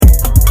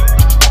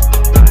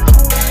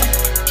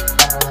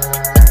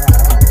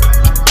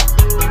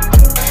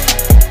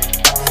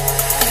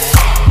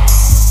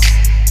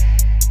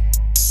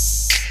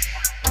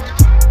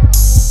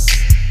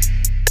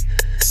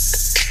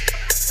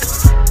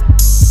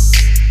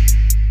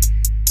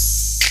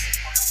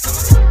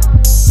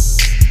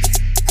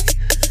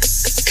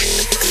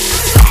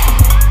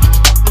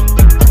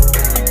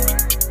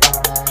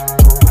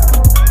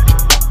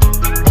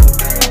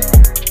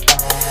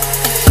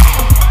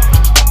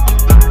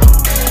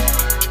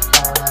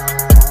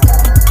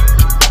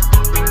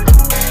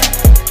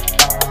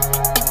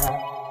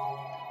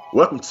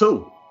Welcome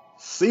to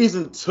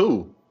season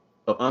 2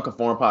 of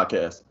Unconformed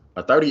Podcast,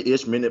 a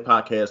 30-ish minute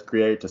podcast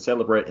created to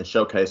celebrate and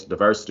showcase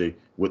diversity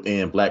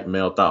within Black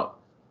male thought.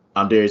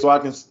 I'm Darius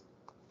Watkins,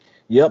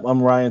 Yep,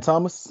 I'm Ryan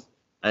Thomas.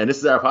 and this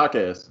is our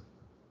podcast,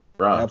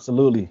 bro.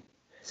 Absolutely.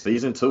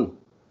 Season 2.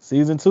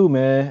 Season 2,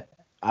 man.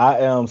 I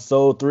am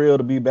so thrilled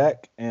to be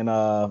back. And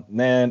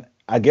man,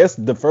 I guess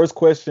the first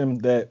question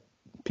that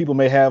people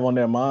may have on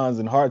their minds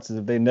and hearts is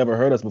if they never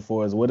heard us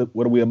before is what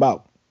are we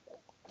about?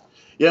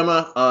 Yeah,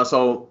 man.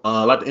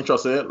 Like the intro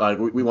said, like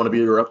we want to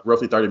be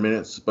roughly 30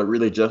 minutes, but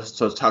really just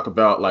to talk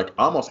about like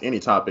almost any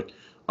topic,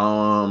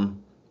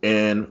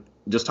 and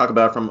just talk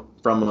about it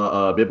from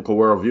a biblical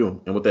worldview.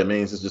 And what that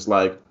means is just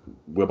like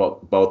we're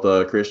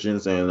both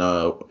Christians, and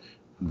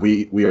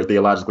we are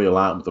theologically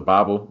aligned with the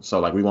Bible. So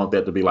like we want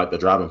that to be like the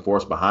driving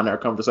force behind our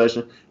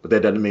conversation, but that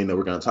doesn't mean that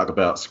we're going to talk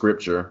about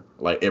scripture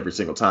like every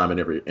single time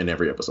in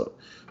every episode.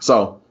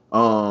 So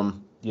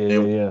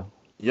Yeah.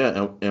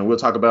 yeah, and we'll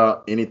talk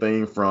about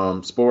anything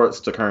from sports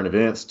to current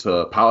events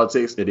to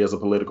politics. It is a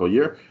political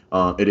year.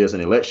 It is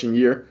an election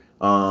year.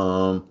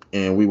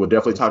 And we will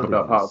definitely talk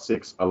about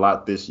politics a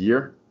lot this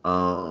year,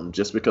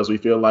 just because we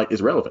feel like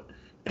it's relevant.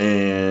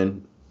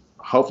 And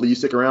hopefully you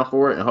stick around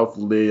for it, and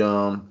hopefully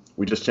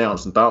we just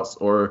challenge some thoughts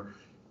or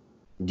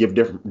give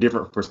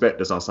different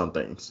perspectives on some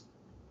things.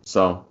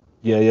 So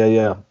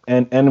Yeah.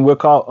 And we're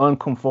called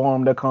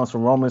unconformed. That comes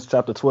from Romans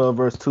chapter 12,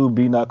 verse 2.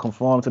 Be not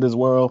conformed to this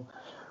world,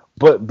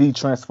 but be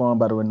transformed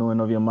by the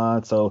renewing of your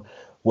mind. So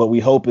what we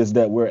hope is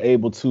that we're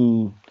able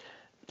to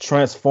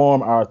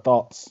transform our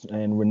thoughts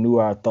and renew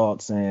our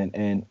thoughts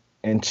and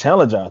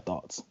challenge our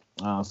thoughts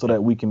so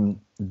that we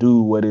can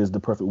do what is the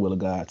perfect will of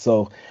God.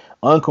 So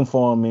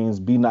unconform means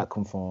be not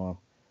conformed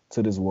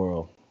to this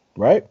world,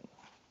 right?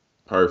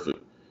 perfect.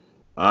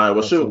 All right,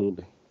 well,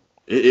 Absolutely.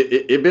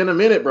 shoot, it been a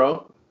minute,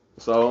 bro.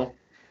 So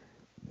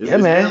Yeah, it's been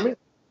a man. minute.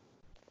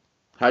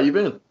 How you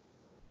been?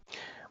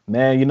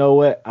 Man, you know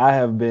what? I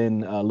have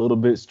been a little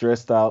bit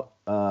stressed out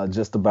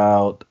just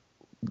about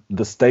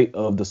the state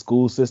of the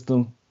school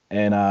system.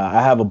 And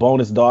I have a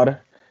bonus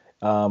daughter.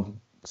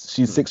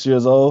 She's 6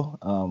 years old.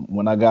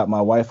 When I got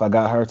my wife, I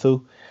got her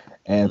too.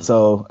 And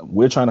so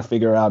we're trying to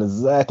figure out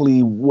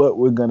exactly what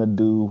we're going to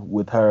do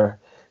with her.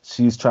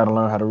 She's trying to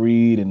learn how to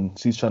read, and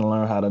she's trying to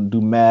learn how to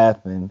do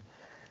math. And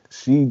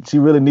she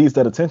really needs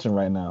that attention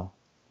right now.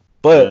 Yeah,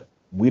 But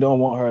we don't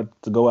want her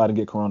to go out and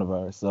get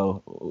coronavirus.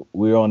 So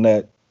we're on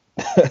that.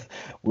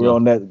 We're yeah.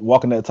 on that,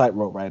 walking that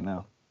tightrope right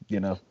now, you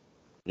know.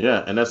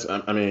 Yeah, and that's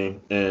I mean,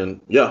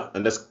 and yeah,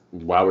 and that's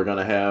why we're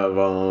gonna have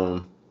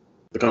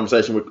the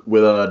conversation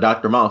with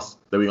Dr. Moss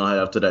that we're gonna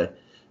have today.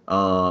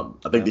 I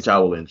think that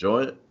y'all will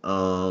enjoy it.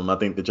 I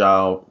think that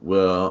y'all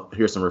will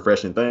hear some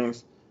refreshing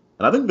things,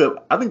 and I think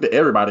that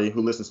everybody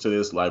who listens to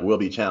this like will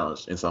be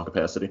challenged in some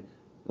capacity,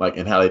 like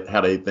in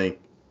how they think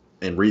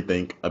and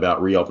rethink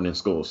about reopening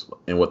schools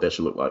and what that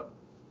should look like.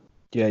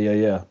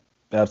 Yeah.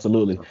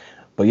 Absolutely.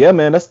 But yeah,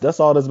 man, that's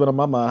all that's been on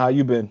my mind. How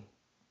you been?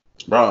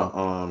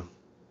 Bro,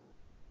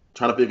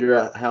 trying to figure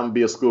out how to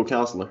be a school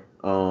counselor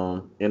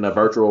in a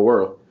virtual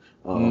world.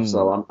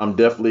 So I'm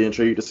definitely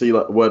intrigued to see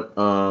like, what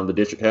the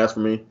district has for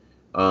me.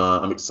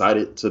 I'm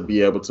excited to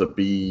be able to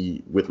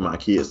be with my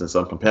kids in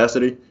some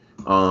capacity.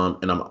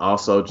 And I'm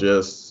also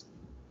just,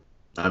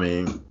 I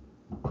mean,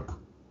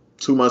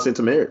 2 months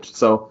into marriage,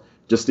 so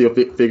just still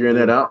figuring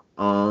that out.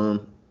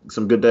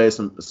 Some good days,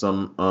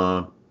 some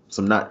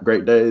not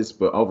great days,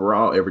 but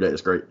overall every day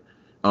is great.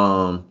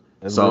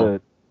 That's So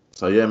good.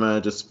 so yeah,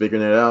 man, just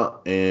figuring it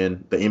out.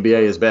 And the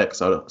NBA is back.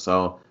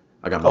 So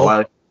I got my Oh,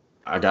 wife,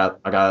 I got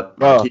my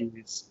bro.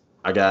 kids,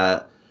 I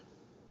got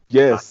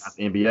Yes,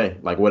 the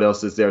NBA. Like what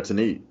else is there to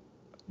need?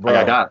 I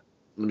got bro. God.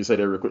 Let me say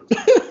that real quick.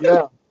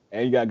 Yeah.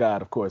 And you got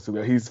God, of course.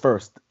 He's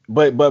first.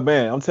 But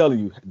man, I'm telling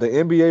you, the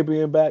NBA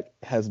being back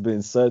has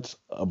been such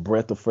a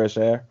breath of fresh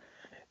air.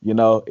 You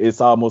know, it's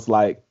almost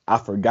like I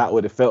forgot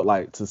what it felt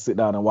like to sit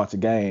down and watch a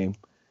game,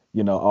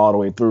 all the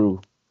way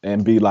through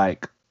and be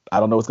like, I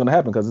don't know what's gonna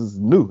happen because it's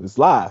new, it's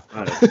live.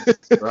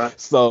 Right, right.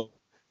 So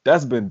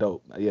that's been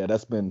dope. Yeah,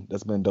 that's been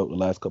dope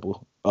the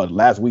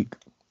last week.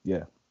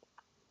 Yeah.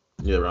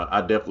 Yeah, right. I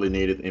definitely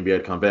needed the NBA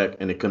to come back,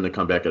 and it couldn't have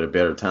come back at a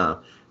better time.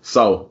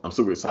 So I'm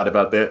super excited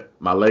about that.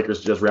 My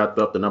Lakers just wrapped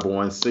up the number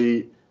one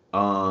seed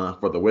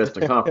for the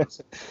Western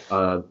Conference.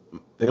 Uh,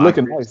 They're my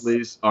looking nice.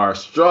 Grizzlies are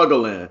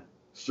struggling.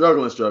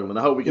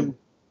 I hope we can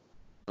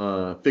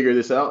figure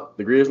this out.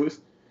 The Grizzlies.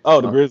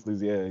 Oh, the Uh,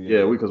 Grizzlies, yeah, yeah,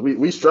 yeah. because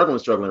we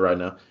struggling right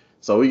now.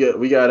 So we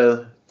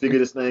gotta figure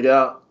this thing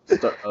out,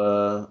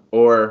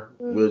 or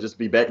we'll just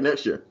be back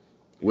next year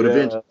with a Yeah.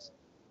 vengeance.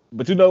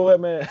 But you know what,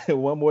 man?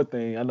 One more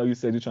thing. I know you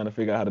said you're trying to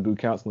figure out how to do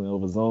counseling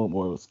over Zoom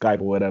or Skype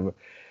or whatever.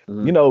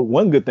 Hmm.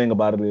 One good thing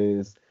about it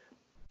is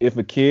if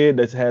a kid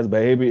that has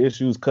behavior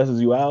issues cusses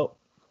you out,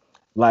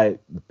 like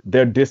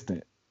they're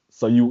distant,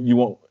 so you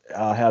won't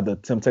have the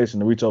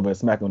temptation to reach over and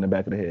smack them in the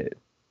back of the head.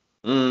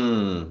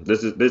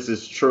 This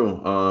is true.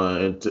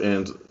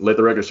 And let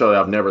the record show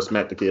that I've never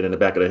smacked a kid in the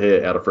back of the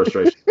head out of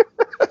frustration.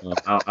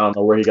 I don't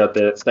know where he got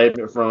that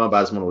statement from, but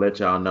I just want to let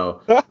y'all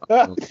know.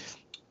 Um,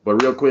 but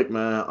real quick,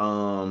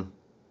 man.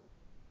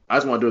 I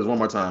just want to do this one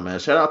more time, man.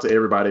 Shout out to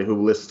everybody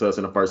who listened to us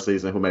in the first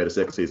season, who made the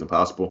second season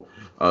possible.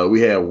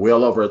 We had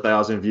well over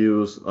 1,000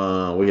 views.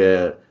 We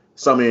had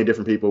so many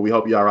different people. We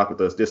hope y'all rock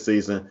with us this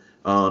season.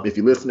 If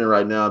you're listening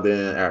right now,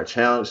 then our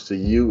challenge to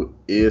you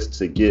is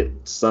to get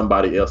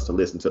somebody else to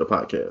listen to the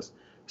podcast.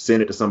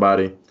 Send it to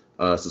somebody.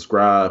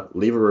 Subscribe.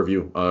 Leave a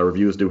review.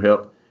 Reviews do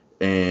help.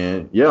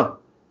 And yeah,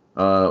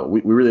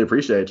 we really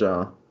appreciate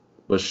y'all.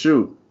 But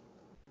shoot,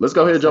 let's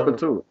go ahead and jump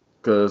into it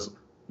because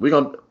we're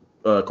gonna.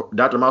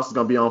 Dr. Mouse is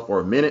gonna be on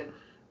for a minute,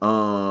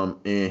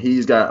 and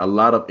he's got a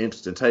lot of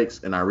interesting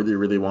takes, and I really,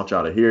 really want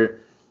y'all to hear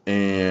it.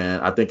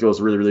 And I think it was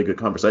a really, really good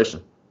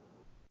conversation.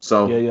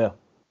 So, Yeah.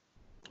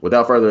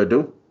 Without further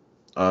ado,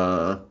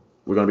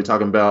 we're gonna be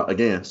talking about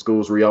again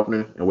schools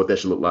reopening and what that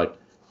should look like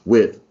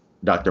with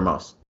Dr.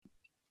 Mouse.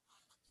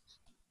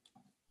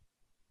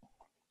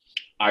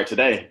 All right,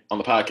 today on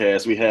the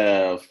podcast we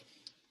have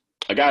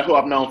a guy who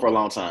I've known for a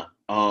long time.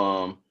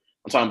 I'm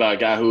talking about a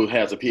guy who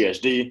has a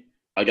PhD.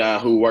 A guy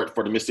who worked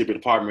for the Mississippi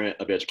Department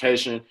of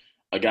Education,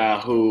 a guy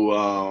who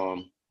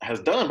has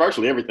done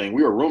virtually everything.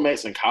 We were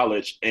roommates in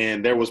college,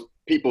 and there was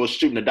people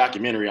shooting a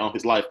documentary on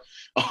his life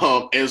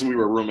as we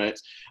were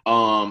roommates.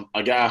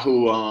 A guy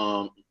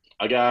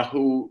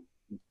who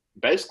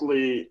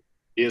basically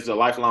is a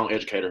lifelong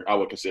educator, I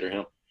would consider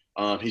him.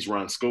 He's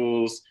run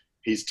schools,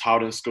 he's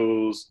taught in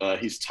schools,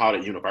 he's taught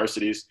at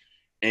universities,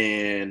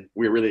 and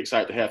we're really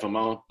excited to have him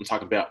on. I'm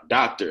talking about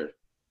Dr.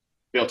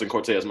 Felton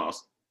Cortez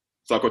Mouse.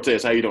 So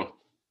Cortez, how you doing?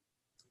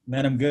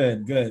 Man, I'm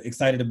good.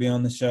 Excited to be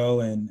on the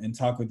show and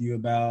talk with you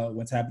about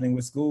what's happening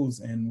with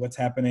schools and what's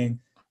happening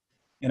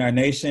in our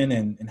nation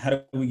and how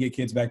do we get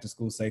kids back to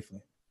school safely.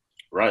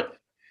 Right.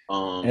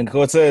 And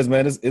Cortez,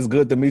 man, it's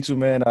good to meet you,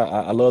 man.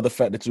 I love the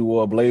fact that you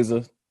wore a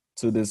blazer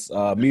to this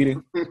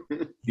meeting,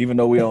 even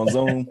though we're on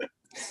Zoom.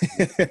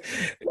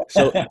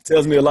 So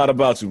tells me a lot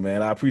about you,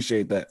 man. I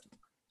appreciate that.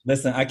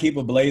 Listen, I keep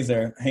a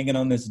blazer hanging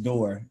on this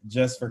door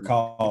just for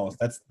calls.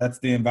 That's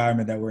the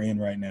environment that we're in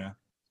right now.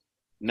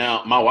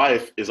 Now, my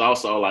wife is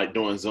also like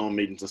doing Zoom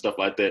meetings and stuff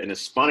like that. And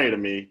it's funny to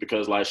me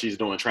because like she's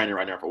doing training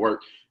right now for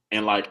work.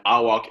 And like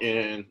I'll walk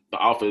in the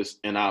office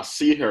and I'll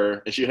see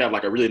her and she'll have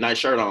like a really nice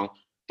shirt on.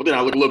 But then I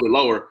look a little bit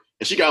lower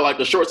and she got like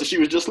the shorts that she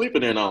was just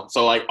sleeping in on.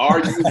 So like,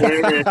 are you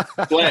wearing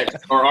slacks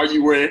or are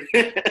you wearing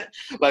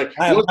like?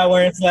 I'm not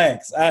wearing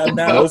slacks. I am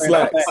not wearing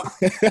slacks.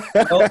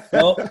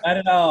 Nope, not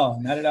at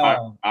all. Not at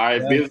all. All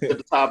right, business at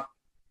the top,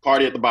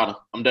 party at the bottom.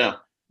 I'm down.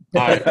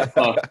 All right,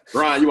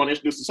 Ryan, you want to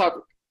introduce the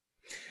topic?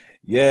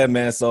 Yeah,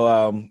 man.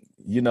 So,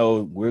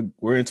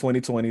 we're in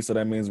 2020, so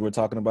that means we're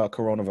talking about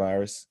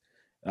coronavirus,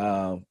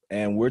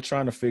 and we're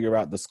trying to figure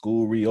out the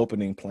school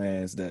reopening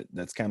plans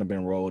that's kind of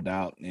been rolled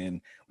out.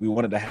 And we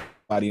wanted to have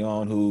somebody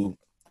on who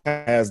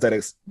has that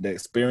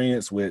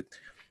experience with,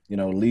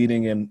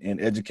 leading in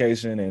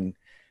education, and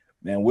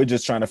man, we're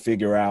just trying to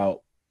figure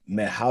out,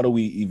 man, how do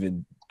we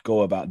even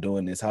go about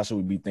doing this? How should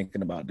we be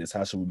thinking about this?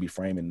 How should we be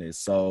framing this?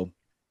 So,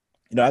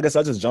 I guess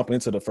I'll just jump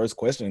into the first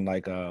question,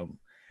 like.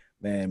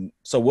 Man,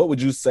 so what would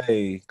you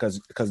say,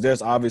 because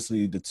there's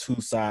obviously the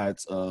two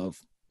sides of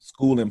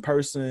school in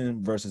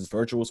person versus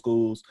virtual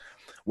schools.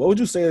 What would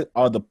you say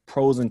are the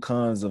pros and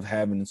cons of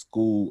having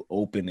school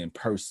open in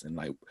person,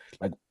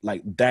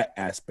 like that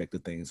aspect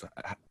of things?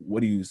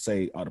 What do you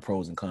say are the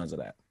pros and cons of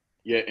that?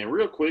 Yeah, and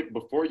real quick,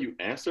 before you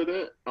answer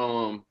that,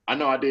 I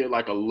know I did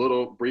like a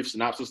little brief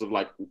synopsis of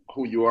like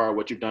who you are,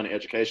 what you've done in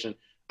education.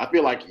 I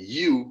feel like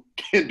you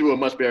can do a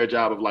much better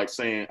job of like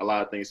saying a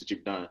lot of things that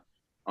you've done.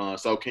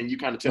 So can you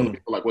kind of tell the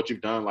people like what you've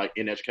done like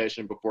in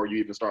education before you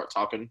even start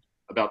talking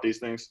about these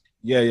things?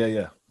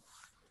 Yeah.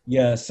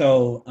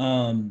 So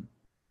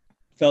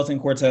Felton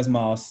Cortez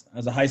Moss,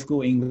 as a high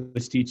school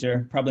English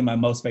teacher, probably my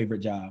most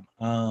favorite job.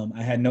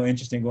 I had no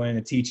interest in going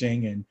into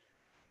teaching and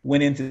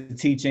went into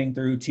teaching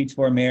through Teach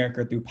for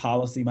America, through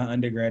policy. My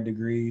undergrad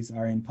degrees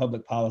are in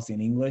public policy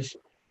and English.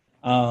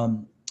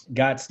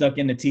 Got stuck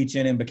into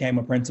teaching and became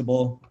a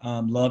principal.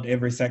 Loved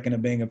every second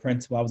of being a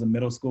principal. I was a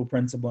middle school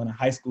principal and a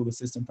high school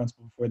assistant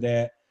principal before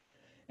that.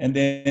 And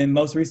then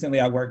most recently,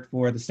 I worked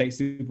for the state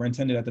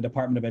superintendent at the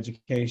Department of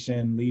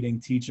Education, leading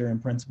teacher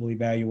and principal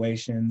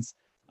evaluations,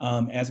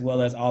 as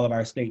well as all of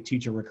our state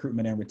teacher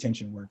recruitment and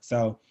retention work.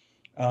 So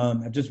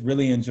I've just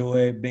really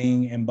enjoyed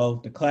being in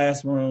both the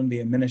classroom, the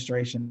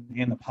administration,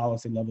 and the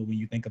policy level when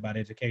you think about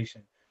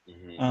education.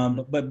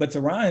 Mm-hmm. But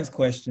to Ryan's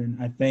question,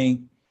 I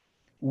think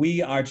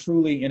we are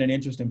truly in an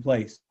interesting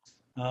place.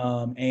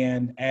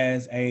 And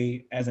as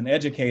an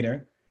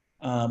educator,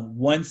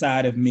 one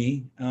side of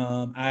me,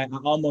 I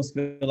almost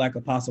feel like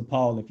Apostle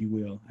Paul, if you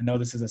will. I know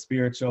this is a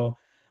spiritual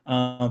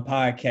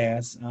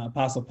podcast.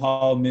 Apostle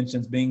Paul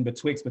mentions being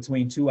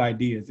between two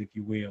ideas, if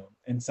you will.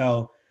 And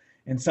so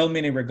in so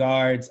many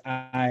regards,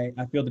 I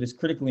feel that it's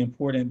critically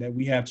important that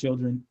we have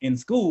children in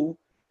school,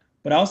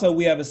 but also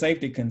we have a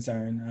safety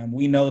concern.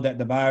 We know that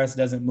the virus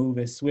doesn't move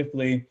as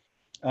swiftly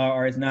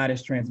or is not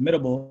as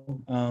transmittable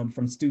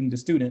from student to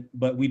student,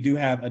 but we do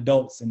have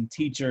adults and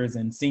teachers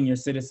and senior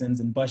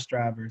citizens and bus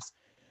drivers.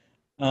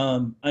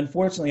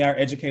 Unfortunately, our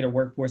educator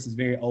workforce is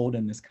very old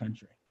in this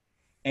country.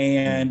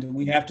 And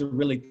we have to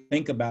really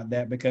think about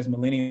that because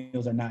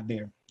millennials are not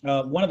there.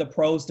 One of the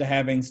pros to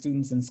having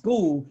students in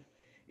school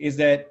is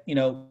that,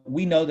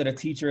 we know that a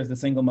teacher is the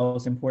single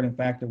most important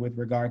factor with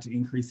regard to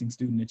increasing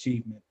student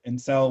achievement. And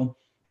so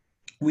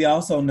we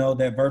also know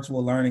that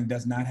virtual learning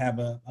does not have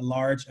a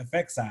large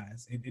effect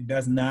size. It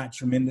does not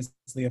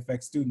tremendously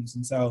affect students.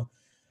 And so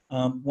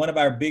one of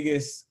our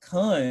biggest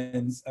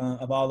cons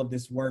of all of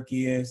this work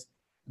is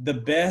the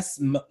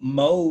best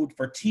mode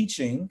for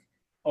teaching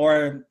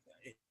or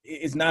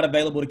is not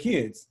available to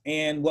kids.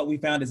 And what we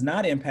found is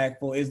not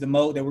impactful is the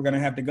mode that we're going to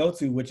have to go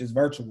to, which is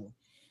virtual.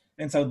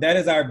 And so that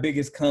is our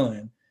biggest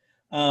con.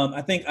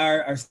 I think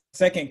our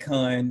second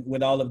con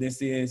with all of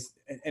this is,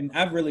 and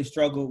I've really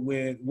struggled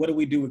with, what do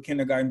we do with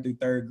kindergarten through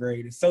third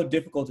grade? It's so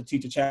difficult to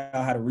teach a child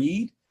how to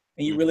read,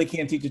 and you really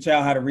can't teach a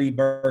child how to read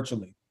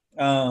virtually.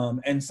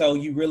 And so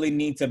you really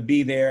need to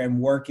be there and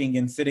working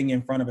and sitting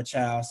in front of a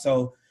child.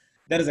 So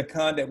that is a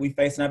con that we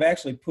face. And I've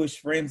actually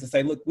pushed friends to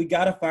say, look, we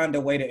got to find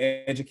a way to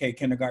educate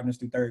kindergartners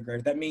through third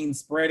grade. That means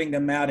spreading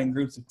them out in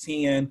groups of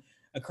 10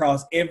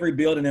 across every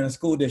building in a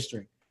school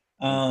district.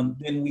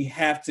 Then we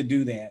have to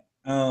do that.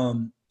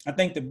 I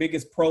think the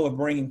biggest pro of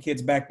bringing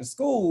kids back to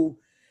school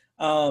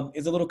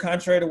is a little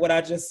contrary to what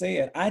I just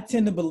said. I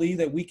tend to believe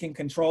that we can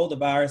control the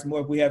virus more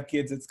if we have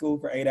kids at school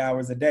for 8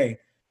 hours a day.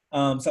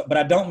 But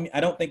I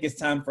don't think it's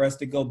time for us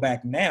to go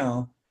back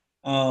now.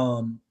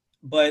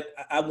 But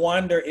I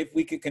wonder if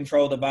we could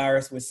control the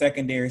virus with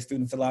secondary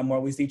students a lot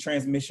more. We see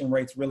transmission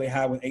rates really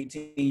high with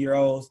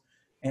 18-year-olds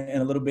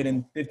and a little bit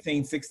in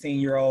 15,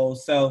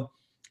 16-year-olds. So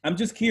I'm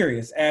just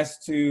curious as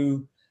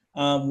to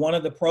one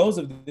of the pros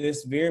of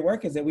this very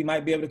work is that we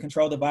might be able to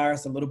control the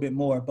virus a little bit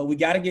more. But we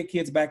got to get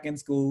kids back in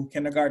school,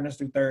 kindergartners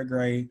through third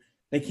grade.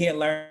 They can't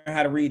learn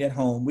how to read at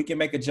home. We can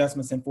make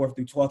adjustments in fourth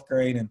through 12th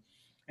grade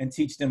and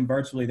teach them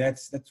virtually.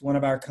 That's one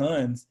of our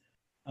cons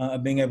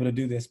of being able to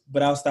do this.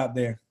 But I'll stop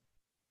there.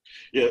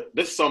 Yeah,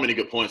 there's so many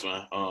good points,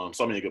 man.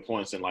 So many good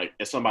points. And like,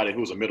 as somebody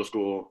who's a middle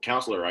school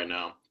counselor right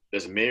now,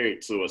 that's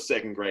married to a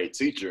second grade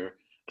teacher,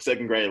 a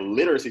second grade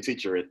literacy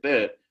teacher at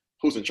that,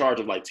 who's in charge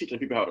of like teaching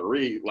people how to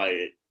read.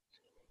 Like,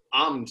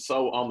 I'm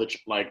so on the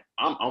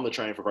I'm on the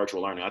train for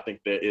virtual learning. I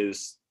think that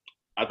is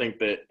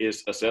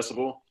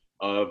accessible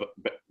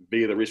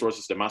via the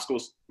resources that my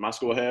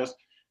school has,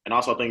 and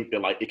also I think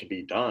that like it can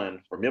be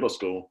done for middle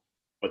school.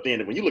 But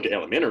then when you look at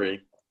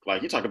elementary,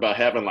 like you talk about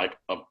having like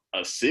a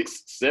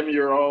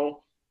 6-7-year-old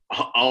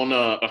on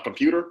a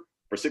computer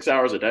for 6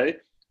 hours a day.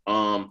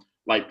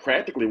 Like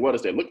practically what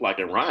does that look like?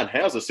 And Ryan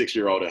has a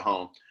 6-year-old at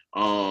home.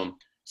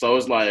 So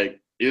it's like,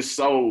 it's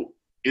so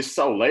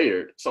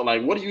layered. So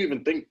like, what do you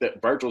even think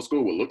that virtual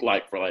school would look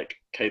like for like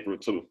K through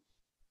 2?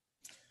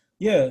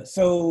 Yeah,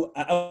 so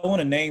I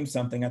want to name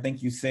something. I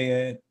think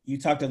you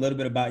talked a little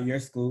bit about your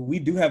school. We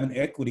do have an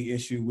equity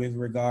issue with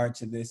regard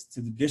to this,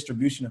 to the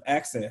distribution of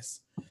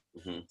access.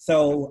 Mm-hmm.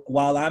 So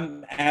while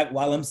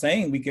I'm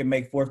saying we can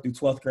make 4th through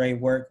 12th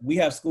grade work, we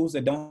have schools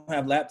that don't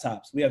have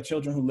laptops. We have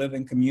children who live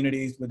in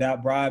communities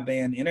without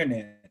broadband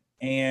internet.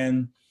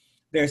 And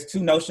there's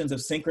two notions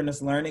of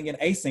synchronous learning and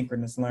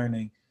asynchronous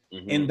learning.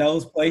 Mm-hmm. In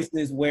those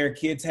places where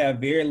kids have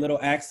very little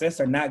access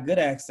or not good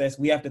access,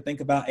 we have to think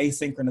about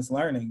asynchronous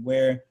learning,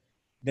 where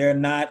they're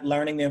not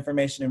learning the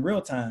information in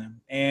real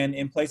time. And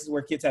in places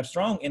where kids have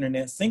strong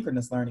internet,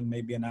 synchronous learning may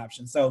be an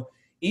option. So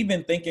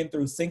even thinking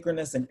through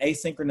synchronous and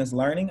asynchronous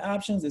learning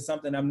options is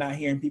something I'm not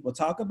hearing people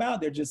talk about.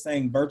 They're just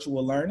saying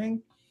virtual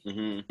learning.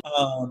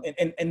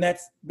 Mm-hmm. And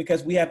that's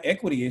because we have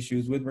equity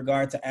issues with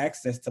regard to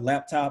access to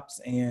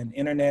laptops and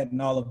internet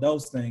and all of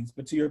those things.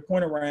 But to your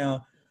point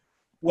around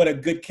what a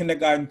good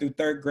kindergarten through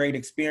third grade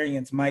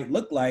experience might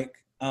look like,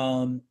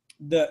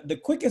 the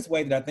quickest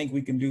way that I think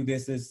we can do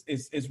this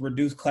is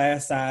reduce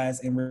class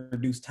size and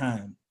reduce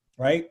time,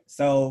 right?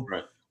 So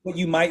what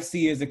you might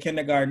see is a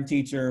kindergarten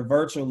teacher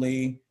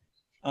virtually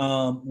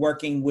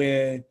working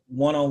with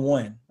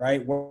one-on-one,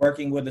 right?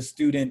 Working with a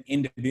student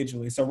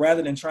individually. So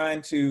rather than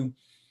trying to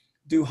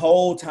do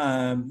whole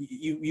time,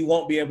 you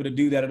won't be able to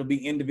do that. It'll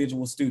be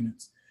individual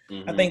students.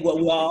 Mm-hmm. I think what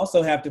we'll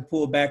also have to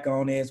pull back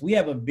on is we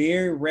have a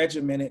very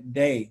regimented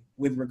day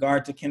with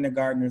regard to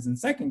kindergartners and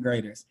second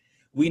graders.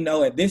 We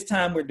know at this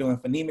time we're doing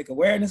phonemic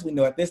awareness. We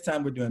know at this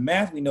time we're doing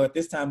math. We know at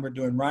this time we're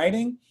doing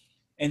writing.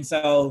 And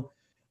so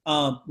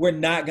we're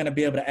not going to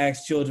be able to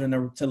ask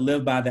children to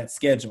live by that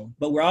schedule.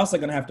 But we're also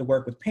going to have to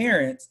work with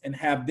parents and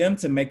have them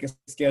to make a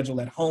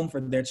schedule at home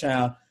for their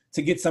child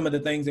to get some of the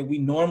things that we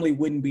normally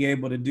wouldn't be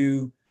able to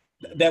do,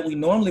 that we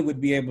normally would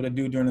be able to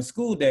do during a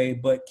school day,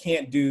 but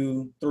can't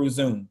do through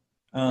Zoom.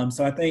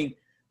 So I think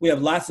we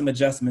have lots of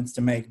adjustments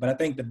to make, but I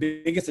think the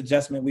biggest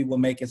adjustment we will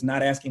make is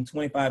not asking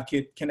 25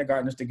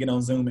 kindergartners to get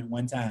on Zoom at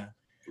one time.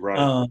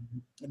 Right.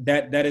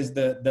 That is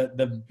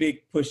the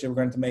big push that we're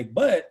going to make.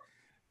 But,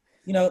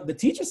 you know, the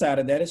teacher side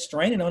of that is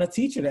straining on a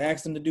teacher to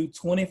ask them to do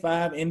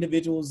 25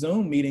 individual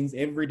Zoom meetings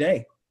every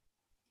day.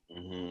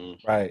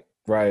 Mm-hmm.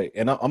 Right.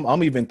 And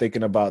I'm even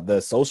thinking about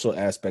the social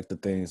aspect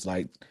of things,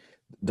 like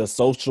the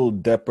social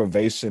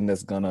deprivation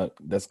that's gonna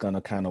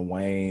kind of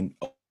wane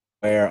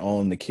wear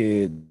on the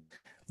kid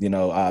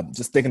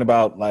Just thinking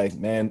about like,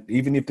 man,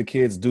 even if the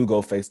kids do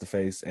go face to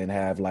face and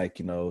have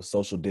like,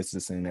 social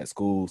distancing at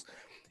schools,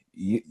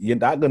 you're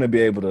not going to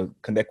be able to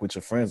connect with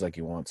your friends like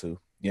you want to.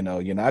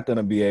 You're not going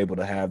to be able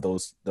to have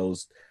those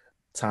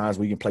times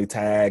where you can play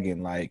tag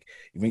and like,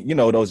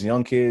 those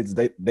young kids,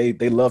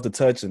 they love to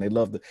touch and they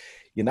love to.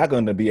 You're not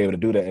going to be able to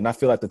do that. And I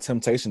feel like the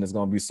temptation is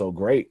going to be so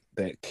great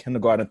that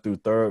kindergarten through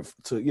third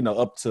to,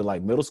 up to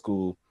like middle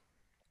school,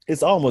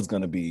 it's almost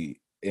going to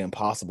be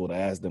impossible to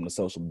ask them to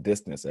social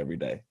distance every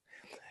day.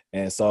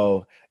 And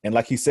so, and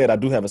like he said, I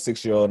do have a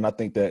 6-year-old, and I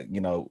think that,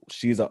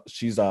 she's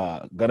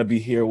going to be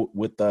here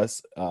with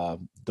us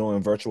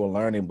doing virtual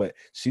learning, but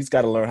she's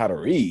got to learn how to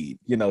read.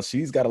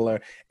 She's got to learn,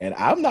 and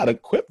I'm not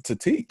equipped to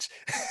teach.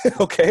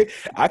 Okay.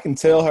 I can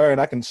tell her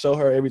and I can show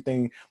her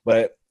everything,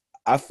 but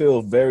I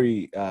feel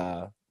very,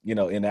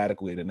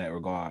 inadequate in that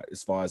regard,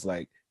 as far as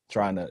like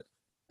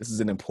this is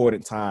an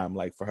important time,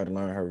 like for her to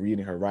learn her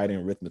reading, her writing,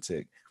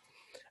 arithmetic.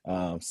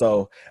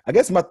 So I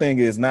guess my thing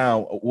is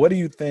now, what do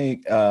you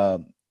think,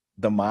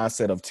 the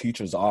mindset of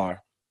teachers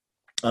are,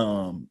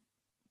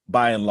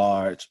 by and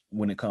large,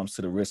 when it comes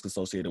to the risk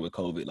associated with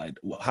COVID? Like,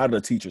 how do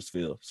the teachers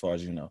feel, as far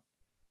as you know?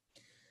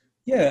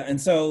 Yeah, and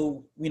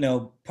so,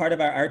 part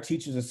of our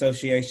teachers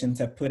associations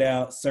have put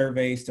out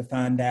surveys to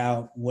find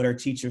out what are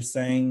teachers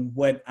saying,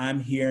 what I'm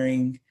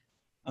hearing,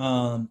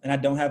 and I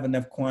don't have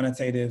enough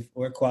quantitative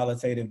or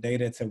qualitative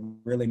data to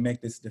really make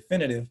this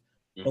definitive,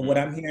 but what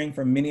I'm hearing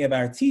from many of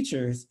our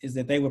teachers is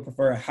that they would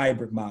prefer a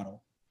hybrid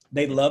model.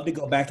 They'd love to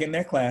go back in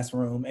their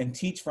classroom and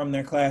teach from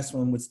their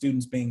classroom with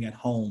students being at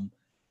home.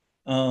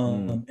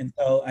 And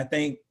so I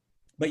think,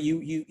 but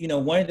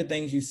one of the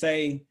things you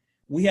say,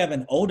 we have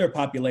an older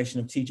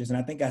population of teachers, and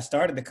I think I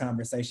started the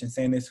conversation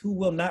saying this, who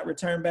will not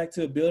return back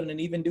to a building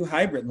and even do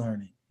hybrid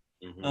learning.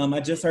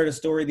 I just heard a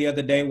story the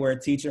other day where a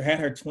teacher had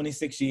her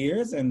 26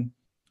 years and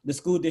the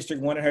school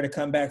district wanted her to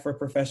come back for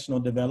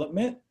professional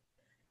development.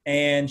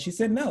 And she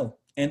said no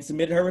and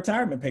submitted her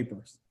retirement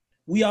papers.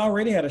 We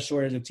already had a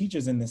shortage of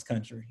teachers in this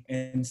country.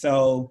 And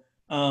so,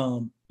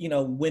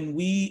 when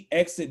we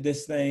exit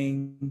this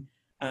thing,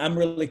 I'm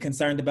really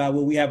concerned about,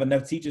 will we have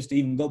enough teachers to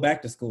even go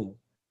back to school?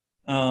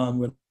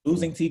 We're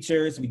losing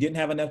teachers. We didn't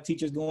have enough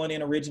teachers going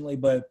in originally,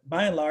 but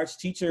by and large,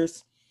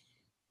 teachers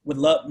would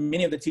love,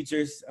 many of the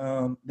teachers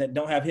that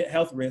don't have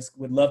health risk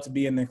would love to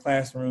be in their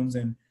classrooms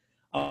and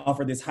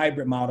offer this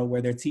hybrid model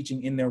where they're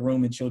teaching in their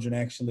room and children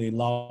actually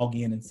log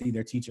in and see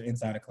their teacher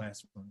inside a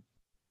classroom.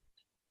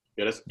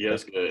 Yeah,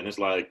 that's good. And it's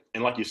like,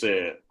 and like you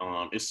said,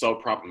 it's so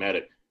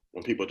problematic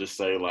when people just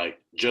say like,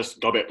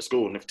 just go back to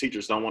school. And if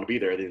teachers don't want to be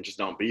there, then just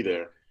don't be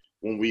there.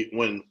 When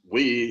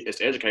we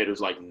as educators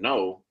like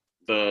know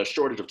the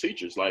shortage of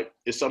teachers, like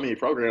it's so many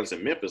programs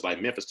in Memphis, like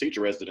Memphis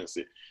Teacher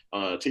Residency,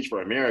 Teach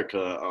for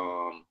America,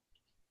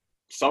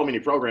 so many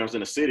programs in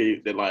the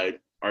city that like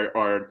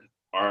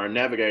are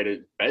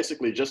navigated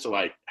basically just to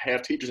like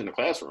have teachers in the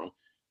classroom.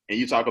 And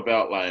you talk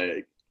about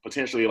like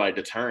potentially like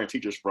deterring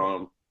teachers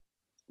from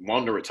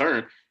wanting to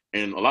return.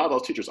 And a lot of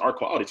those teachers are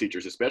quality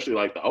teachers, especially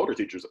like the older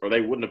teachers, or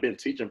they wouldn't have been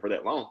teaching for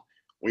that long.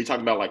 When you talk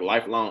about like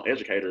lifelong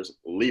educators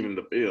leaving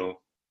the field,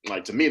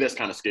 like to me, that's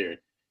kind of scary.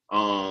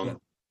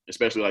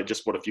 Especially like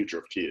just for the future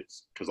of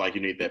kids. Cause like you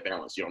need that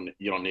balance. You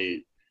don't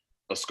need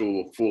a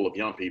school full of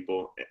young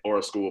people or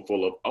a school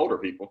full of older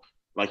people.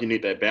 Like you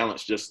need that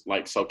balance just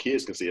like so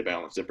kids can see a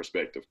balance in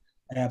perspective.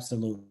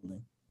 Absolutely.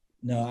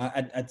 No,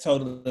 I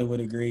totally would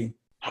agree.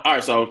 All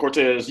right. So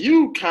Cortez,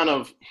 you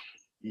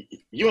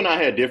and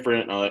I had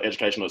different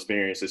educational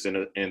experiences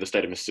in the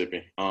state of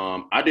Mississippi.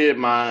 I did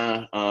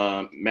my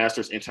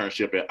master's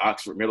internship at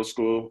Oxford Middle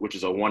School, which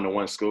is a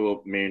 1-to-1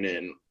 school,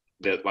 meaning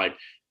that like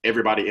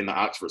everybody in the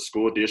Oxford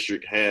school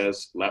district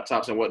has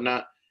laptops and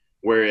whatnot.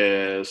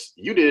 Whereas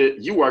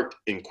you worked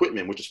in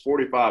Quitman, which is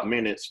 45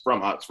 minutes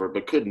from Oxford,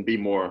 but couldn't be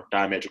more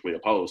diametrically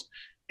opposed.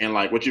 And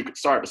like what you could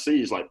start to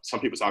see is like some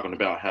people talking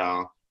about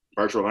how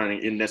virtual learning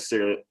isn't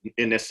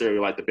necessarily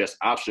like the best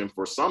option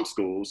for some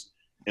schools.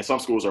 And some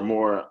schools are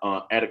more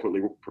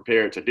adequately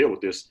prepared to deal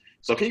with this.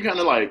 So can you kind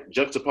of like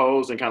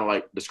juxtapose and kind of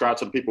like describe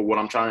to people what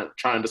I'm trying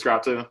to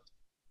describe to them?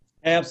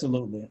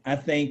 Absolutely. I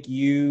think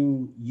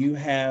you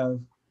have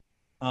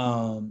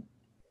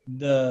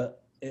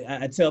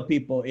I tell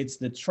people it's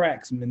the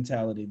tracks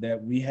mentality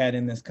that we had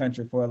in this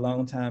country for a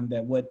long time,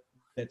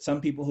 that some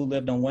people who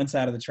lived on one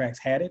side of the tracks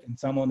had it and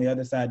some on the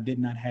other side did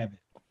not have it.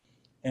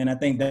 And I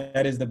think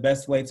that is the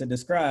best way to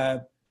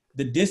describe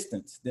the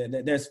distance.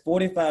 There's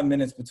 45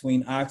 minutes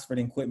between Oxford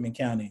and Quitman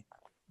County,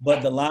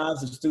 but the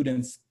lives of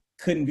students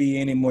couldn't be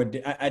any more.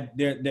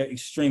 They're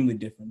extremely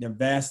different. They're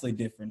vastly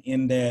different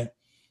in that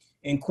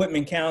in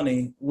Quitman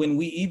County, when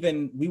we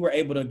were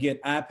able to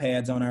get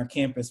iPads on our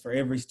campus for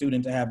every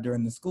student to have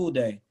during the school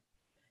day.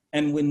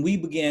 And when we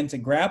began to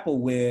grapple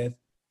with,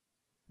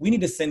 we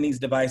need to send these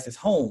devices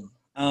home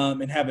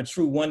and have a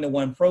true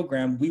one-to-one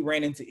program, we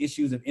ran into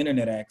issues of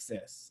internet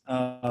access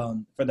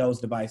for those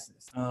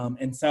devices.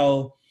 And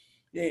so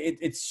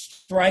it's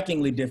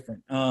strikingly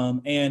different.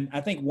 And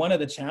I think one of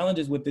the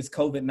challenges with this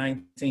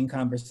COVID-19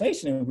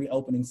 conversation and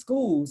reopening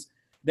schools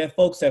that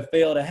folks have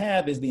failed to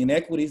have is the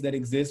inequities that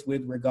exist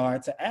with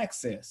regard to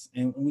access.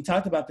 And we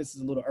talked about this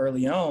a little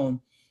early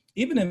on.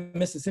 Even in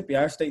Mississippi,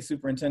 our state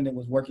superintendent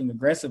was working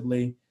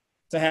aggressively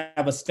to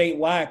have a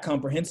statewide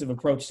comprehensive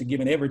approach to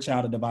giving every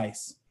child a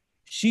device.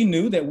 She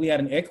knew that we had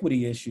an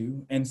equity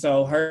issue. And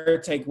so her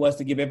take was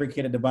to give every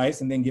kid a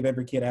device and then give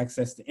every kid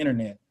access to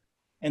internet.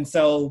 And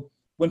so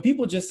when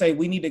people just say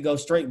we need to go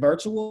straight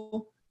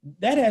virtual,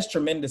 that has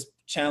tremendous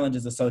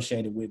challenges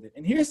associated with it.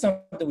 And here's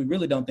something we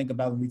really don't think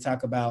about when we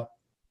talk about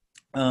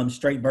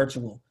straight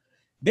virtual.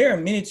 There are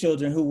many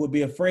children who would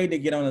be afraid to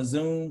get on a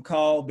Zoom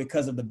call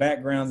because of the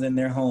backgrounds in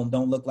their home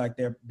don't look like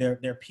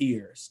their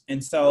peers.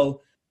 And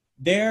so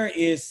there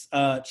is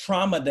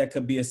trauma that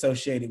could be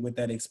associated with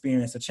that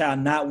experience, a child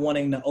not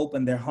wanting to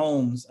open their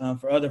homes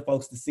for other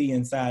folks to see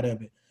inside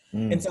of it.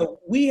 And so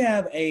we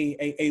have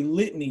a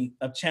litany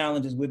of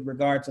challenges with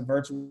regard to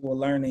virtual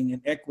learning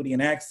and equity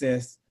and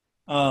access.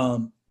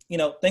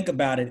 Think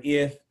about it.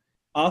 If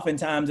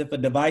oftentimes if a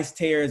device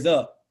tears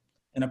up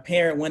and a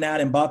parent went out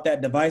and bought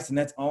that device and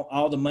that's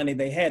all the money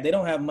they had, they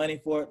don't have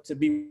money for it to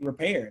be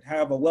repaired.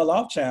 However, a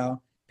well-off child,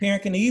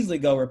 parent can easily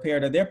go repair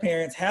it, or their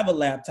parents have a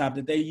laptop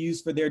that they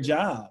use for their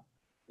job.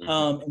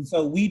 And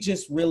so we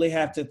just really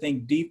have to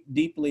think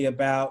deeply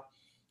about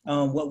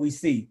what we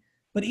see.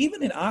 But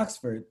even in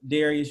Oxford,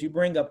 Darius, you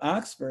bring up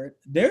Oxford,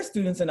 there are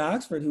students in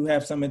Oxford who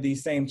have some of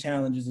these same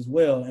challenges as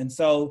well. And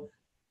so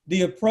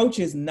the approach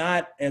is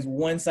not as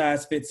one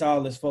size fits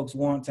all as folks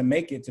want to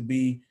make it to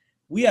be.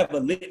 We have a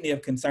litany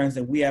of concerns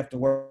that we have to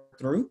work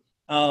through.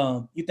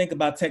 You think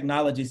about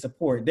technology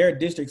support. There are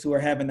districts who are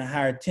having to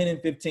hire 10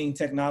 and 15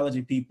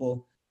 technology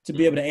people to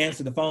be able to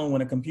answer the phone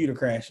when a computer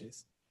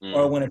crashes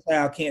or when a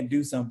child can't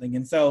do something.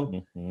 And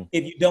so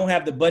if you don't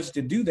have the budget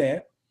to do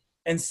that,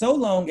 and so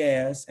long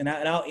as, and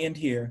I'll end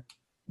here,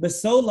 but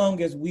so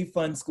long as we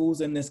fund schools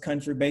in this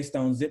country based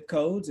on zip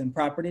codes and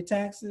property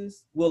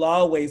taxes, we'll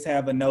always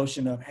have a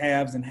notion of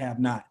haves and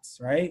have-nots,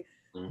 right?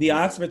 The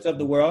Oxfords of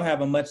the world have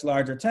a much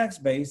larger tax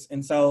base.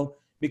 And so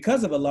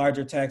because of a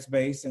larger tax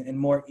base and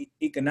more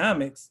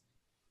economics,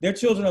 their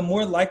children are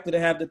more likely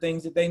to have the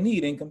things that they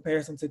need in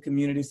comparison to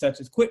communities such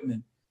as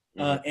Quitman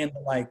and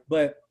the like.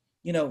 But,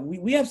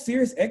 we have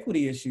serious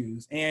equity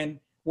issues. And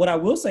what I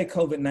will say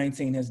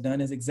COVID-19 has done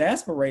is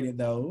exasperated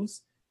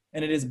those,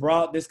 and it has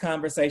brought this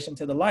conversation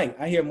to the light.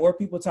 I hear more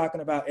people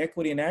talking about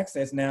equity and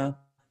access now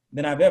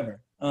than I've ever.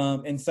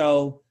 And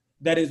so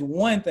that is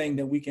one thing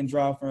that we can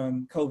draw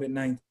from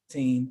COVID-19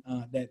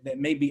 that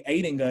may be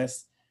aiding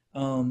us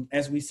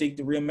as we seek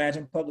to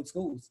reimagine public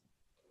schools.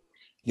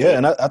 Yeah,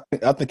 and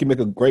I think you make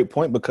a great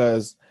point,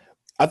 because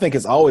I think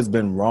it's always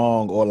been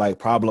wrong or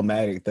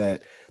problematic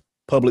that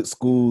public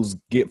schools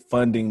get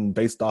funding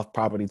based off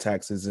property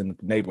taxes in the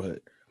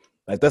neighborhood.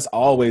 That's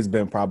always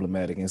been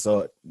problematic. And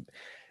so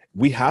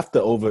we have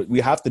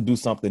to do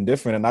something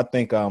different. And I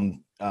think,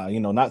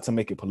 not to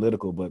make it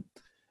political, but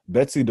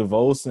Betsy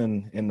DeVos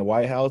in the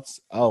White House,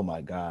 oh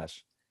my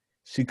gosh,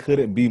 she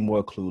couldn't be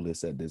more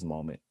clueless at this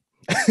moment.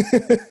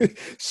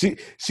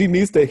 She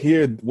needs to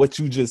hear what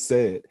you just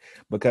said,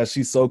 because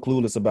she's so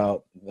clueless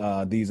about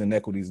these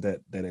inequities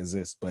that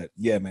exist. But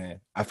yeah, man,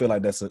 I feel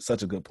like that's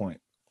such a good point.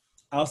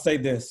 I'll say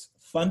this,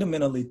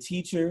 fundamentally,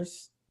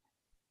 teachers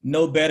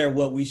know better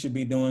what we should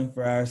be doing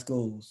for our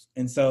schools.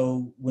 And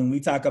so when we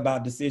talk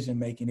about decision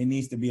making, it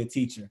needs to be a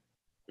teacher,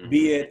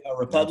 be it a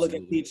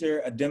Republican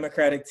teacher, a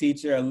Democratic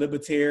teacher, a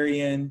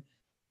Libertarian,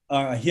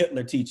 or a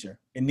Hitler teacher.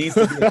 It needs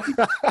to be a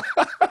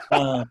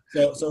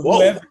teacher. So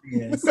whoever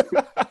it is,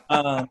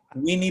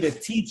 we need a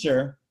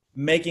teacher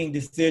making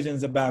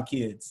decisions about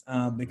kids,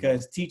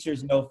 because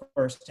teachers know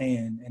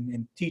firsthand,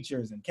 and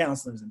teachers and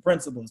counselors and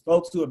principals,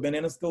 folks who have been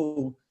in a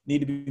school, need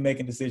to be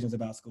making decisions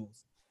about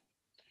schools.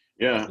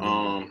 Yeah,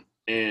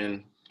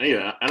 and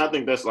I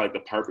think that's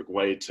the perfect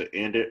way to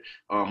end it.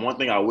 One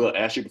thing I will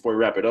ask you before we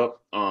wrap it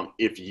up,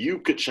 if you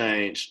could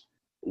change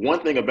one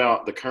thing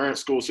about the current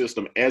school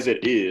system as it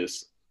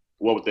is,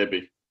 what would that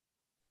be?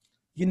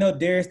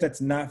 Darius,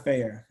 that's not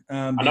fair.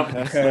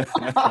 Because,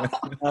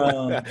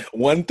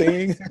 one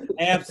thing?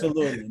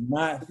 Absolutely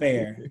not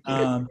fair.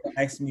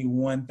 Ask me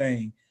one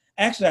thing.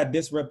 Actually, I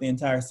disrupt the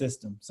entire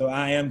system. So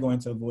I am going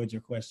to avoid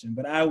your question,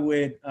 but I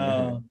would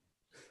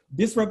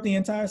disrupt the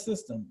entire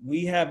system.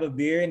 We have a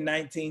very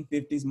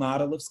 1950s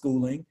model of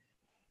schooling.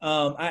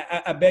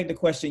 I begged the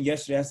question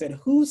yesterday. I said,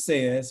 who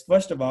says,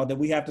 first of all, that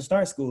we have to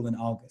start school in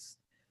August?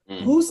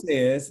 Who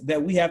says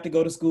that we have to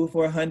go to school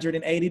for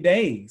 180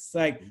 days?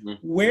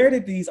 Where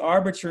did these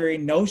arbitrary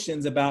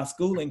notions about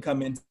schooling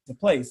come into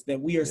place that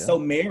we are so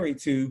married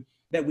to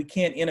that we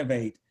can't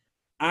innovate?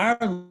 Our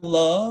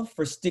love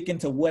for sticking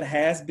to what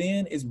has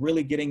been is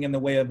really getting in the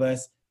way of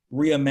us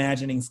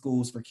reimagining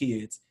schools for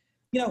kids.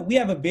 We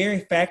have a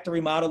very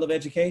factory model of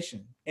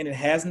education, and it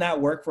has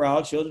not worked for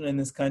all children in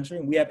this country.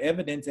 And we have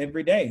evidence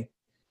every day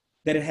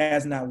that it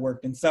has not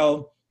worked. And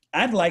so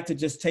I'd like to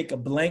just take a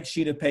blank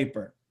sheet of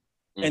paper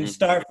and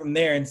start from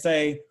there and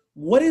say,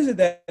 what is it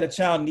that a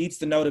child needs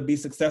to know to be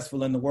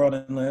successful in the world?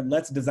 And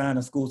let's design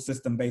a school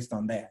system based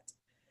on that.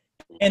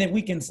 And if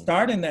we can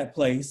start in that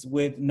place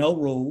with no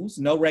rules,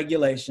 no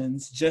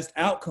regulations, just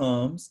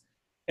outcomes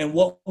and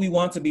what we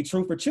want to be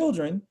true for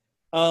children,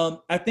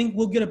 I think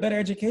we'll get a better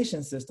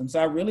education system. So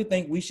I really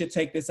think we should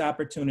take this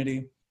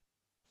opportunity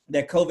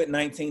that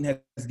COVID-19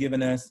 has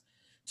given us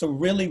to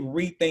really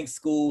rethink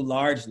school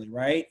largely,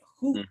 right?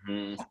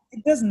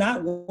 It does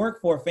not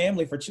work for a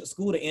family for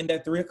school to end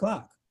at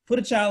 3:00. Put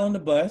a child on the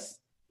bus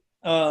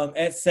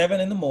at 7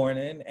 in the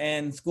morning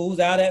and school's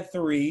out at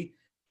 3.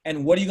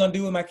 And what are you going to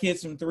do with my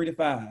kids from 3 to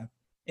 5?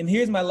 And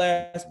here's my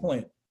last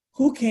point.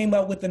 Who came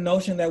up with the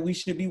notion that we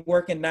should be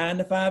working 9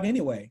 to 5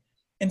 anyway?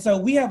 And so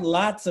we have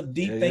lots of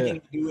deep thinking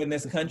to do in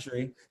this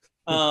country.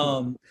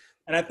 And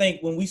I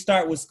think when we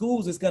start with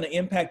schools, it's going to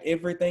impact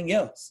everything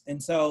else.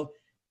 And so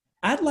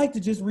I'd like to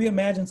just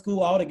reimagine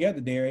school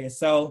altogether, Darius.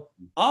 So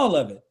all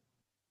of it.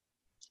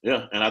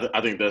 Yeah, and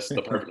I think that's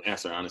the perfect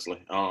answer, honestly.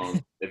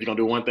 If you're going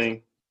to do one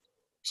thing,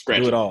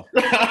 scratch do it all.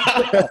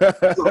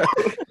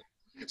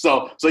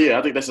 So yeah,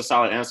 I think that's a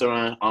solid answer,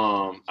 man.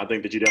 I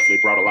think that you definitely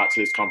brought a lot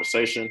to this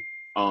conversation.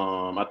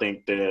 I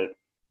think that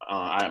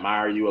I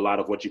admire you a lot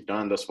of what you've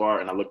done thus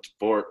far, and I look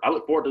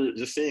forward to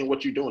just seeing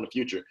what you do in the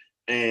future.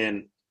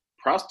 And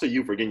props to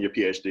you for getting your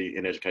PhD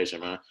in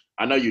education, man.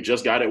 I know you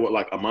just got it,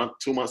 like a month,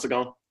 2 months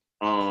ago?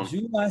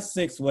 July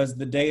 6th was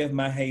the day of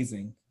my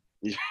hazing.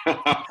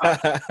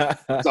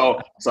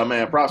 so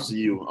man, props to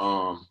you.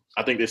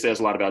 I think this says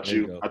a lot about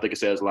you. I think it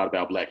says a lot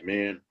about Black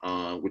men.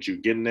 What you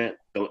getting at?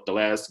 The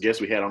last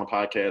guest we had on the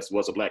podcast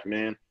was a Black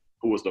man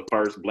who was the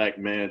first Black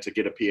man to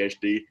get a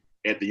PhD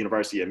at the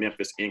University of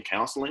Memphis in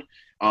counseling.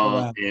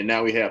 Wow. And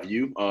now we have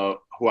you,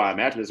 who I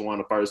imagine is one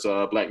of the first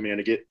Black men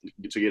to get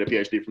a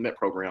PhD from that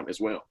program as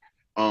well.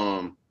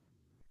 And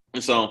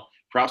so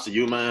props to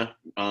you, man.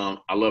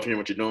 I love hearing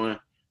what you're doing.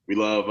 We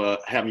love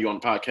having you on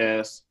the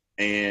podcast.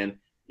 And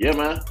yeah,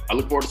 man, I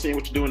look forward to seeing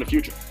what you do in the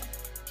future.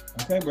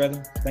 Okay,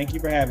 brother. Thank you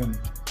for having me.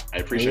 I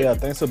appreciate it. Yeah,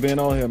 thanks for being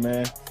on here,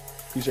 man.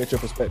 Appreciate your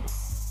perspective.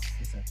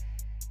 Yes, sir.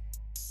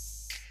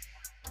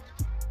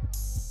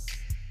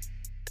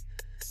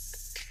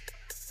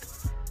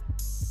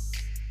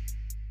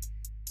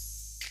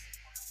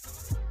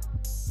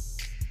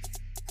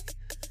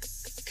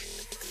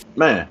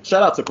 Man,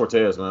 shout out to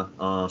Cortez, man.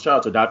 Shout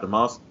out to Dr.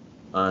 Moss.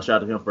 Shout out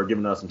to him for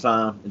giving us some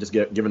time and just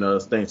giving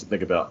us things to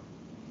think about.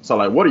 So,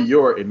 like, what are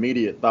your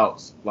immediate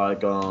thoughts,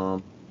 like,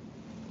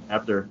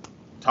 after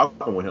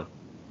talking with him?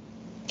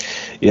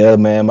 Yeah,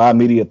 man, my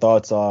immediate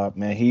thoughts are,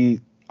 man,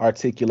 he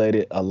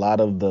articulated a lot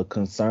of the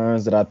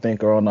concerns that I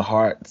think are on the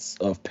hearts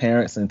of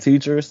parents and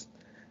teachers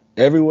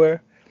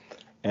everywhere.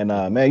 And,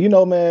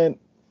 man,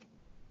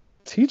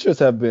 teachers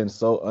have been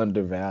so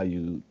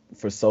undervalued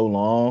for so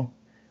long,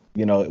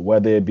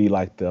 whether it be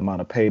like the amount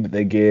of pay that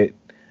they get,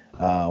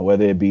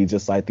 whether it be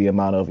just like the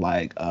amount of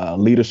like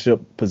leadership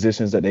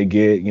positions that they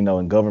get,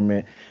 in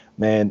government.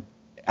 Man,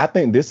 I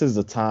think this is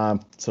a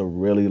time to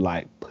really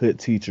like put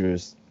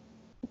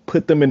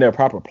them in their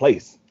proper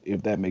place,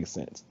 if that makes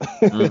sense.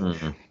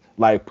 Mm-hmm.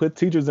 Like put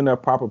teachers in their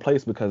proper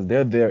place because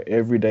they're there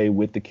every day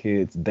with the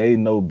kids. They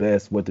know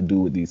best what to do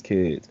with these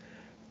kids.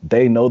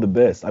 They know the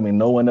best. I mean,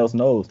 no one else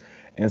knows.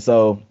 And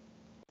so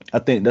I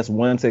think that's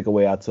one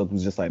takeaway I took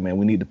was just like, man,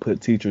 we need to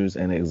put teachers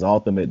and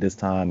exalt them at this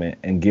time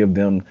and give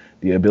them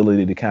the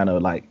ability to kind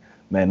of like,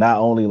 man, not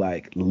only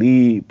like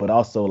lead, but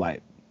also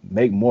like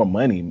make more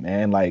money,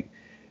 man. Like,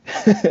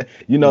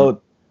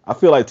 I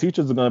feel like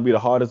teachers are going to be the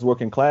hardest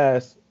working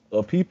class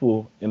of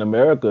people in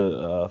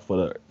America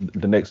for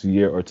the next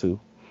year or two.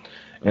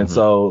 And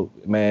so,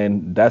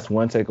 man, that's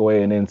one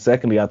takeaway. And then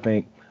secondly, I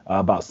think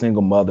about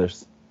single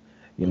mothers.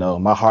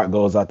 My heart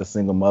goes out to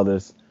single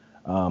mothers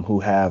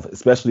who have,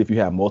 especially if you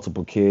have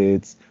multiple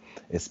kids,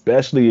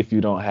 especially if you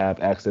don't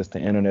have access to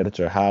internet at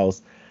your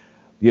house,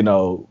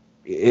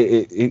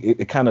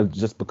 it kind of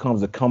just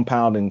becomes a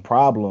compounding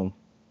problem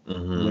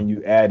when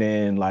you add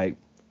in like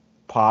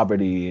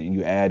poverty and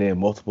you add in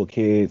multiple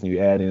kids and you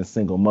add in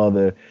single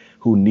mother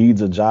who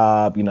needs a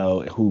job,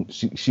 who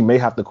she may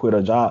have to quit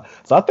her job.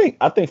 So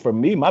I think for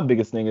me, my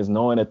biggest thing is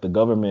knowing that the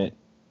government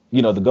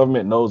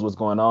knows what's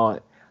going on.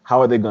 How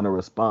are they going to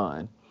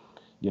respond?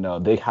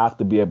 They have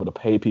to be able to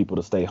pay people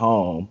to stay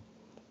home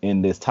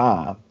in this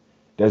time.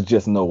 There's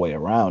just no way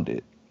around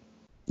it.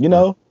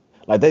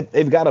 Like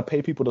they've got to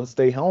pay people to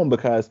stay home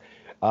because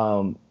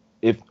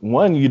if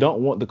one, you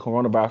don't want the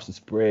coronavirus to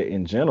spread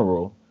in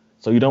general.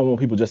 So you don't want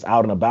people just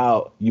out and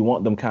about. You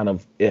want them kind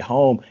of at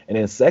home. And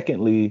then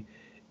secondly,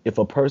 if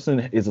a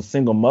person is a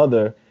single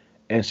mother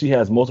and she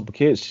has multiple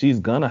kids, she's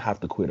going to have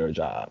to quit her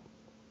job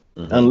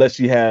unless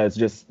she has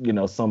just,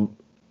 some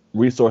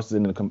resources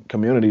in the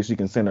community she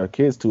can send her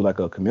kids to, like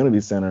a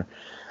community center.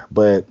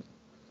 But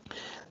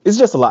it's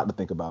just a lot to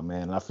think about,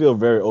 man. I feel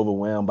very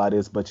overwhelmed by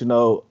this, but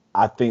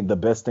I think the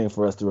best thing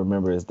for us to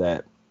remember is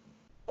that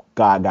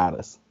God got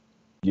us.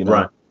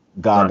 Right.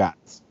 God got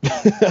us.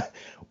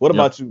 What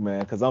about you,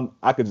 man? Because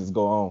I could just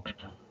go on.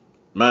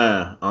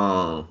 Man,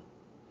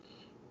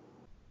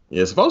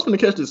 yeah, supposed to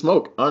catch the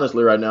smoke,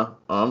 honestly, right now.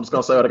 I'm just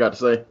gonna say what I got to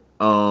say.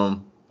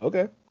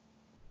 Okay.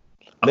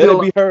 Let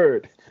it be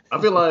heard.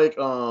 I feel like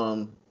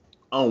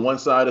on one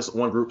side, it's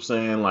one group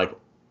saying like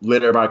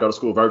let everybody go to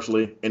school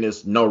virtually, and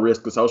there's no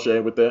risk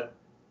associated with that.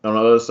 On the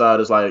other side,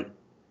 it's like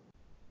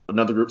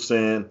another group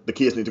saying the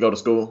kids need to go to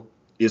school.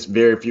 It's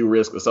very few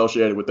risks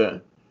associated with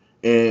that,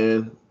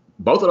 and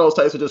both of those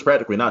takes are just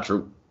practically not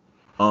true.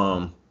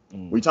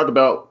 We talk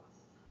about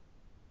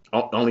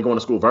only going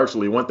to school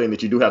virtually. One thing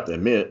that you do have to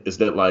admit is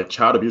that like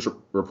child abuse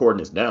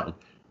reporting is down,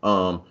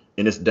 and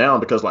it's down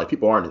because like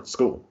people aren't in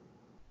school.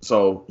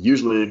 So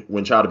usually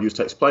when child abuse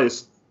takes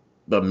place,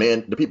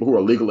 the people who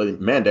are legally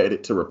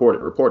mandated to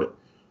report it.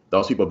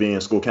 Those people being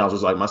school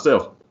counselors like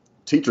myself,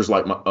 teachers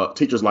like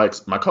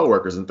my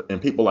coworkers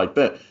and people like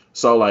that.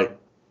 So like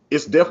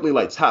it's definitely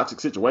like toxic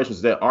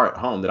situations that are at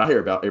home that I hear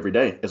about every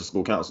day as a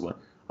school counselor,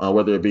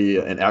 whether it be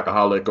an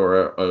alcoholic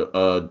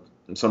or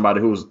somebody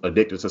who's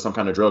addicted to some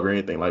kind of drug or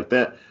anything like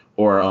that,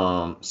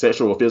 or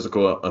sexual,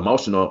 physical,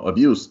 emotional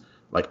abuse.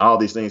 Like all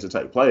these things that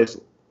take place,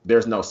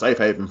 there's no safe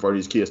haven for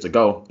these kids to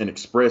go and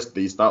express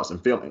these thoughts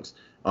and feelings.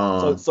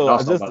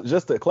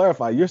 Just to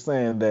clarify, you're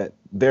saying that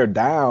they're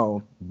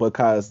down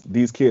because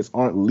these kids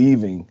aren't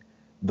leaving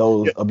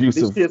those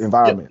abusive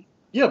environments.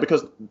 Yeah,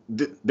 because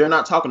they're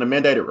not talking to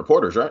mandated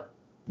reporters, right?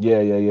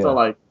 Yeah. So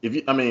like,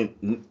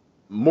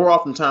 more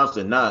oftentimes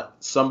than not,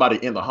 somebody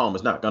in the home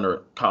is not going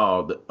to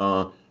call.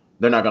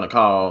 They're not going to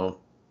call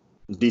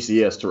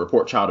DCS to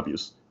report child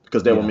abuse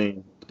because that will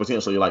mean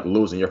potentially like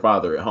losing your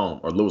father at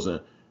home or losing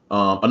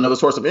another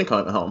source of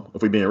income at home,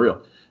 if we're being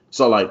real.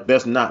 So like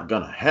that's not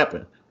going to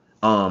happen.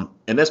 And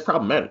that's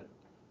problematic.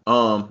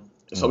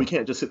 So we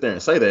can't just sit there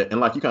and say that.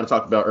 And like you kind of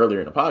talked about earlier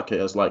in the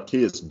podcast, like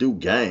kids do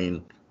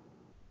gain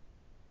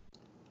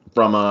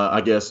from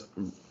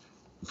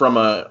from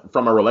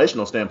a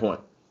relational standpoint.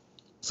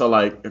 So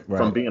like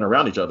from being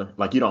around each other,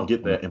 like you don't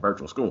get that in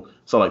virtual school.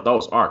 So like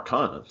those are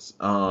cons.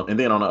 And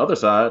then on the other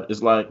side,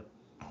 it's like,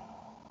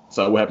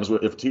 so what happens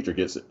if a teacher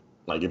gets it?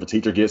 Like if a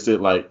teacher gets it,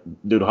 like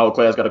do the whole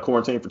class got to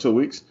quarantine for 2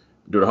 weeks?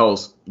 Do the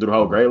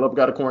whole grade level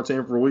got to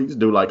quarantine for weeks?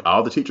 Do like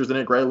all the teachers in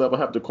that grade level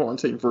have to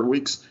quarantine for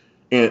weeks?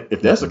 And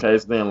if that's the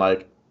case, then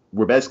like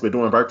we're basically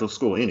doing virtual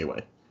school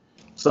anyway.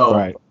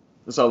 So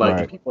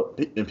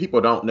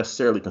people don't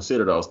necessarily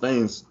consider those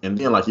things. And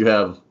then like you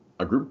have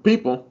a group of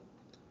people,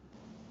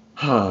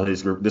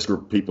 this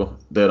group of people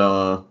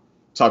that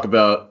talk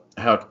about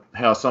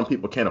how some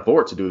people can't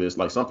afford to do this.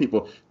 Like some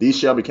people, these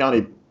Shelby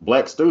County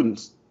black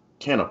students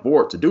can't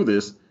afford to do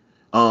this.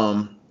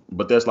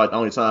 But that's like the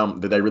only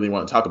time that they really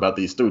want to talk about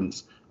these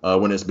students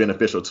when it's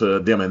beneficial to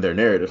them and their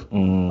narrative.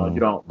 You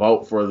don't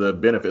vote for the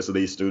benefits of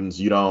these students.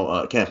 You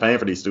don't campaign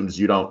for these students.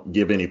 You don't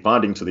give any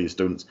funding to these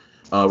students.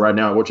 Right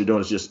now, what you're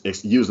doing is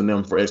just using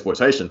them for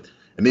exploitation.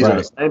 And these are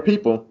the same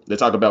people that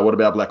talk about what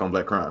about black on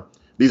black crime.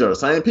 These are the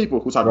same people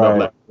who talk about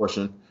black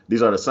abortion.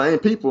 These are the same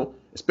people,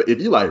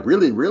 if you like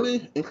really,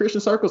 really in Christian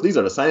circles, these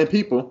are the same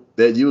people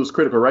that use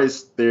critical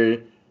race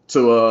theory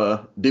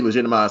to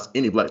delegitimize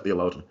any black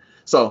theologian.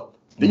 So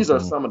these are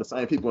some of the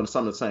same people in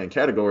some of the same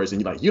categories,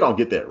 and you don't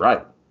get that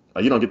right.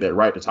 You don't get that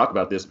right to talk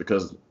about this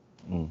because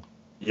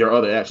your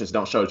other actions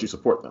don't show that you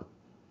support them.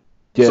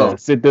 Yeah, so,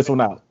 sit this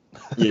one out.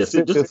 Yeah,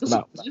 sit this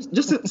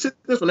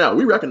one out.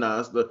 We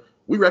recognize the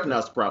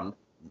problem.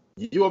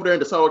 You over there in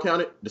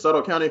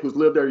DeSoto County, who's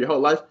lived there your whole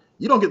life,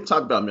 you don't get to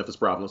talk about Memphis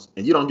problems,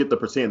 and you don't get to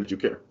pretend that you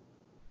care.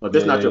 But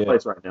that's not your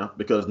place right now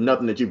because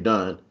nothing that you've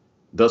done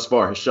thus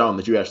far has shown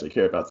that you actually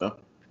care about them.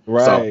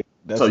 Right.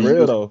 That's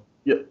real though.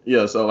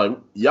 Yeah. So like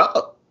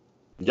y'all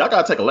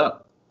gotta take a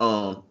lap.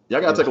 Y'all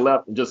gotta take a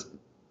lap and just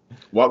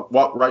walk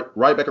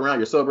right back around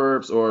your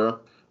suburbs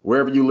or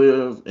wherever you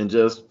live and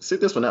just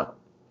sit this one out.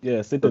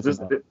 Yeah, sit this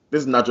one out.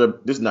 This is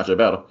not your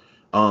battle.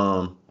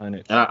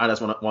 And I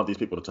just want these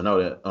people to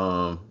know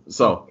that.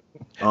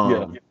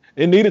 Yeah,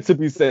 it needed to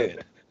be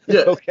said.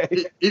 Yeah,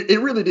 okay. It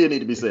really did need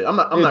to be said. I'm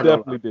not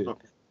definitely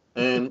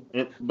gonna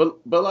did.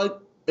 But like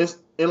it's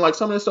and like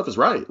some of this stuff is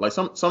right. Like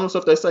some of the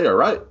stuff they say are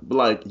right, but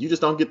like you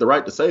just don't get the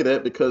right to say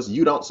that because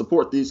you don't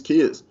support these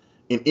kids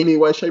in any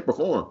way, shape, or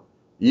form.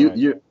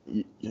 You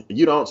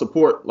don't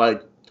support,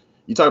 like,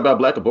 you talk about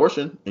black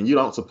abortion and you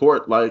don't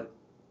support like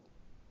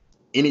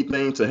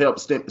anything to help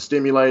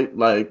stimulate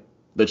like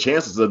the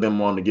chances of them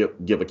wanting to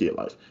give a kid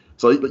life.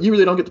 So you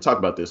really don't get to talk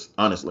about this,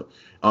 honestly.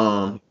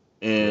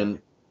 And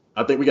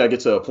I think we got to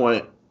get to a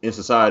point in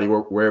society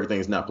where everything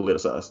is not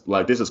politicized.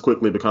 Like this has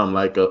quickly become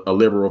like a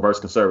liberal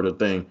versus conservative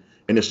thing,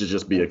 and it should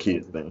just be a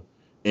kid thing.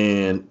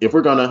 And if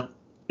we're gonna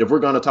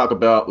talk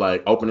about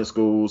like opening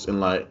schools and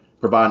like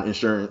providing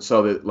insurance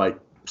so that like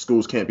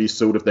schools can't be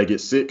sued if they get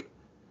sick,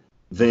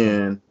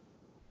 then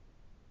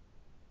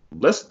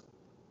let's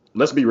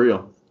be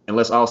real, and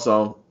let's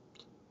also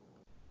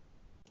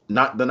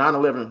not the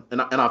 9/11.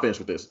 And I'll finish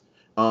with this.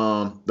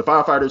 The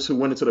firefighters who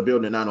went into the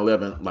building at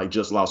 9/11 like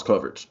just lost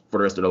coverage for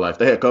the rest of their life.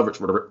 They had coverage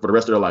for the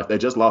rest of their life. They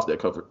just lost that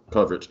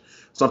coverage.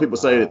 Some people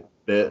say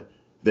that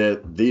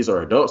these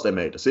are adults. They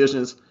made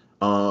decisions.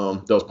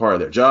 That was part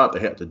of their job. They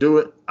had to do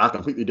it. I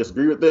completely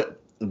disagree with that.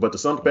 But to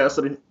some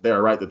capacity, they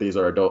are right that these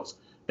are adults,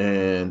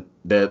 and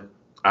that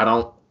I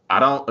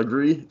don't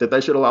agree that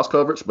they should have lost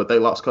coverage, but they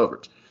lost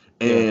coverage.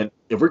 And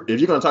if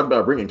you're going to talk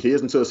about bringing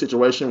kids into a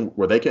situation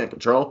where they can't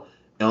control,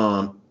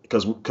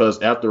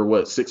 because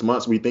after 6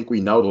 months we think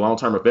we know the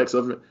long-term effects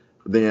of it,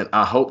 then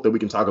I hope that we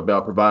can talk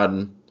about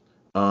providing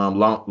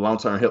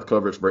long-term health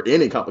coverage for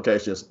any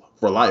complications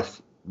for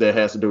life that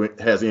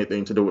has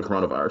anything to do with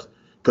coronavirus.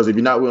 Because if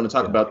you're not willing to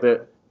talk about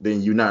that,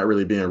 then you're not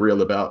really being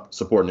real about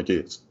supporting the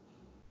kids.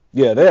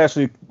 Yeah, they're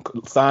actually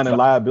signing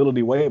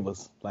liability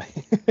waivers. Like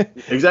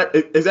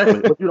exactly.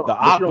 But the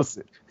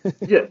opposite.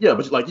 Yeah,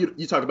 but like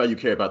you talk about you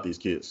care about these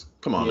kids.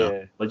 Come on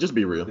now, like just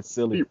be real. It's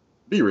silly.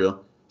 Be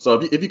real.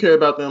 So if you care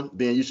about them,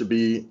 then you should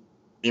be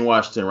in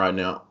Washington right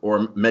now,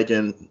 or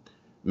making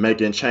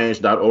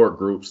change.org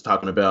groups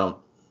talking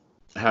about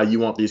how you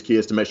want these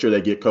kids to make sure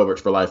they get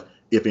coverage for life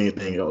if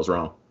anything goes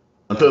wrong.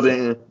 Until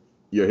then,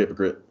 you're a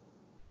hypocrite.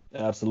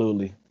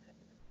 Absolutely.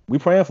 We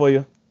praying for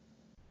you.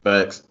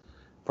 Facts.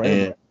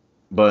 Praying.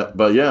 But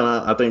yeah,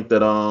 man, I think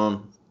that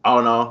all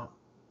in all,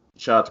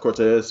 shout out to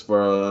Cortez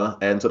for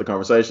adding to the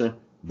conversation.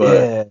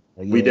 But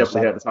we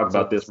definitely had to talk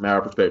about this from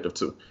our perspective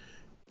too.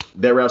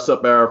 That wraps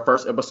up our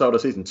first episode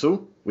of season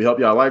 2. We hope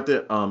y'all liked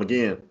it.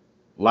 Again,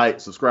 like,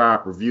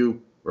 subscribe,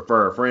 review,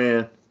 refer a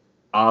friend,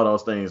 all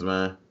those things,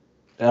 man.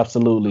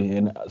 Absolutely.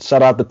 And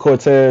shout out to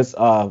Cortez,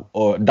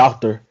 or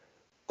Dr.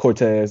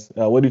 Cortez.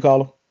 What do you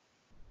call him?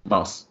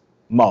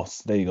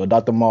 Moss. There you go.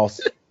 Dr. Moss.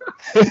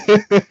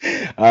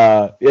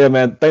 Yeah,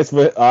 man. Thanks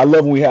for. I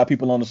love when we have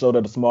people on the show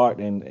that are smart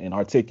and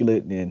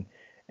articulate and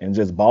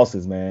just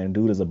bosses, man.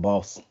 Dude is a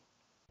boss.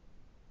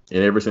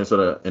 In every sense of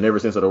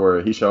the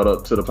word, he showed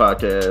up to the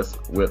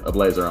podcast with a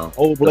blazer on.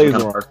 Old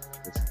blazer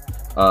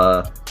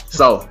on.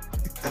 So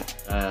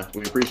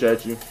we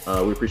appreciate you.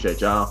 We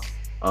appreciate y'all.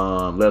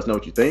 Let us know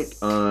what you think.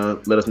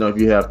 Let us know if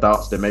you have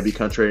thoughts that may be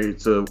contrary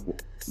to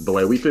the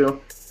way we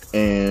feel,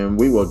 and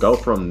we will go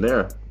from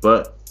there.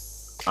 But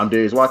I'm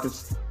Darius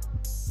Watkins.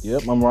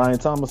 Yep, I'm Ryan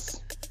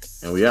Thomas.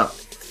 And we out.